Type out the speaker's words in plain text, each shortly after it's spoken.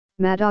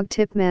Maddog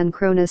Tippmann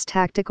Cronus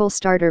Tactical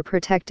Starter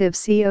Protective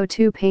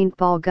CO2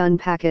 Paintball Gun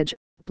Package,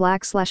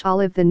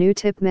 Black/Olive. The new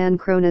Tippmann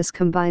Cronus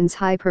combines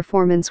high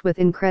performance with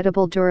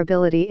incredible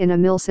durability in a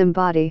milsim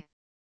body.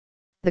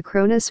 The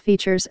Cronus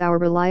features our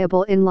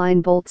reliable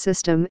inline bolt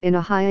system in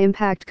a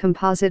high-impact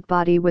composite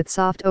body with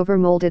soft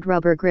overmolded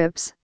rubber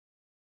grips.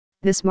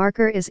 This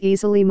marker is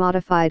easily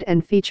modified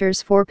and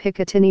features 4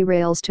 Picatinny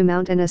rails to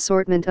mount an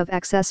assortment of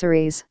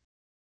accessories.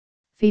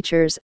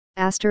 Features: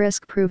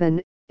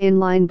 *proven,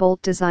 inline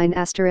bolt design,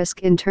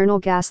 *internal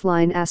gas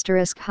line,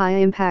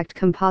 *high-impact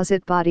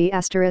composite body,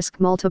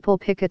 *multiple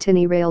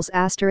Picatinny rails,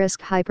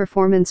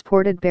 *high-performance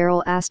ported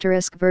barrel,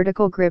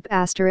 *vertical grip,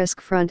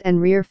 *front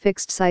and rear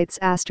fixed sights,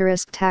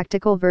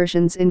 *tactical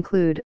versions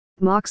include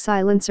mock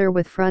silencer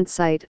with front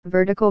sight,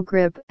 vertical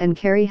grip and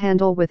carry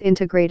handle with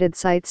integrated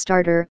sight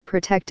starter.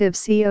 Protective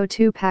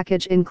CO2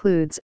 package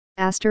includes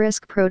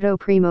Proto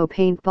Primo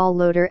Paintball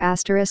Loader,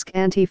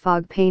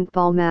 anti-fog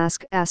Paintball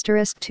Mask,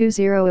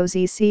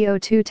 20OZ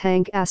CO2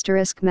 Tank,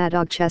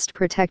 Maddog Chest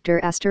Protector,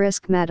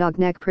 Maddog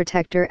Neck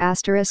Protector,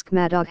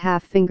 Maddog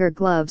Half Finger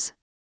Gloves,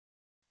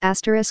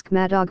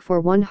 Maddog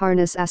 4-1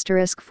 Harness,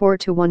 4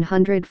 to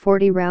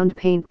 140 round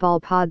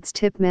paintball pods.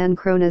 Tippmann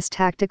Cronus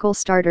Tactical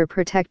Starter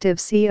Protective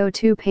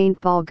CO2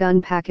 Paintball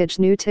Gun Package.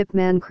 New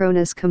Tippmann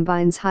Cronus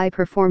combines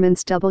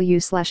high-performance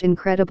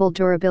incredible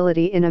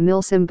durability in a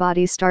milsim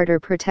body. Starter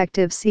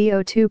Protective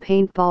CO2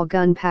 Paintball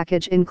Gun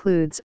Package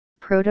includes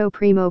Proto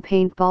Primo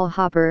Paintball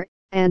Hopper,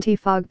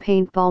 Anti-Fog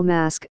Paintball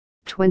Mask,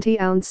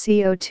 20-ounce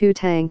CO2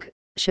 Tank,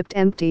 shipped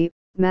empty,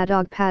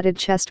 Maddog Padded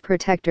Chest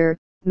Protector,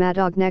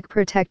 Maddog Neck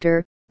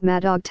Protector,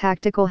 Maddog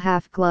Tactical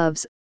Half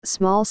Gloves,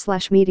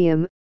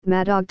 small/medium,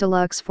 Maddog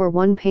Deluxe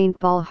 4-1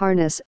 Paintball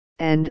Harness,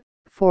 and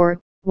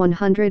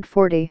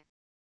 140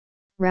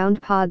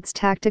 round pods.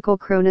 Tactical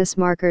Cronus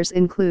markers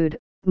include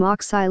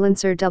mock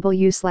silencer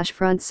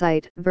W/front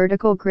sight,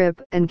 vertical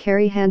grip and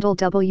carry handle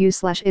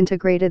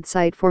W/integrated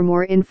sight. For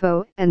more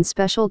info and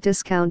special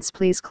discounts,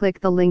 please click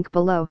the link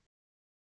below.